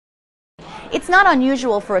It's not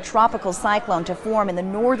unusual for a tropical cyclone to form in the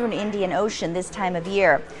northern Indian Ocean this time of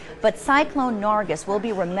year, but Cyclone Nargis will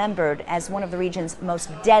be remembered as one of the region's most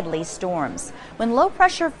deadly storms. When low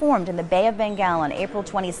pressure formed in the Bay of Bengal on April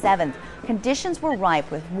 27th, conditions were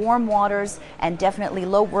ripe with warm waters and definitely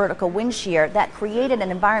low vertical wind shear that created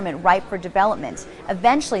an environment ripe for development.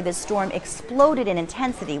 Eventually, this storm exploded in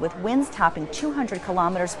intensity with winds topping 200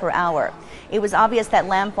 kilometers per hour. It was obvious that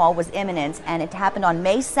landfall was imminent, and it happened on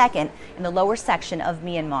May 2nd in the lower section of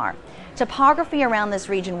Myanmar. Topography around this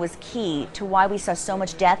region was key to why we saw so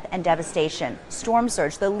much death and devastation. Storm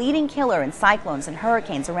surge, the leading killer in cyclones and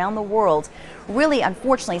hurricanes around the world, really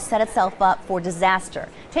unfortunately set itself up for disaster.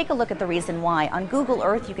 Take a look at the reason why. On Google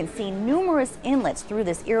Earth, you can see numerous inlets through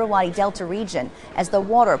this Irrawaddy Delta region. As the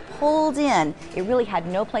water pulled in, it really had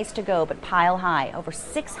no place to go but pile high. Over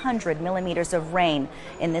 600 millimeters of rain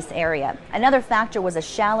in this area. Another factor was a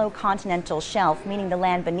shallow continental shelf, meaning the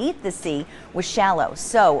land beneath the sea was shallow.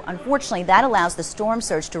 So, unfortunately, that allows the storm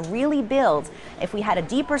surge to really build. If we had a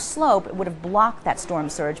deeper slope, it would have blocked that storm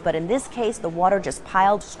surge, but in this case, the water just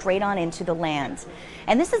piled straight on into the land.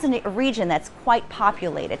 And this is a region that's quite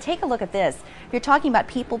populated. Take a look at this. You're talking about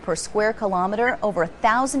people per square kilometer. Over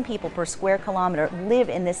 1,000 people per square kilometer live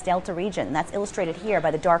in this delta region. That's illustrated here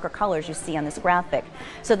by the darker colors you see on this graphic.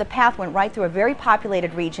 So the path went right through a very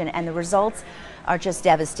populated region, and the results are just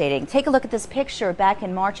devastating. Take a look at this picture back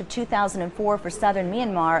in March of 2004 for southern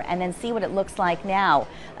Myanmar, and then see what it looks like now.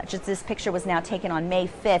 Just this picture was now taken on May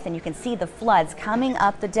 5th, and you can see the floods coming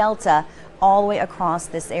up the delta all the way across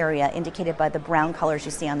this area, indicated by the brown colors you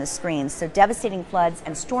see on the screen. So devastating floods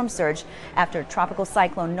and storm surge after Tropical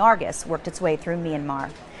Cyclone Nargis worked its way through Myanmar.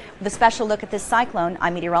 With a special look at this cyclone,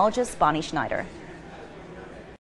 I'm meteorologist Bonnie Schneider.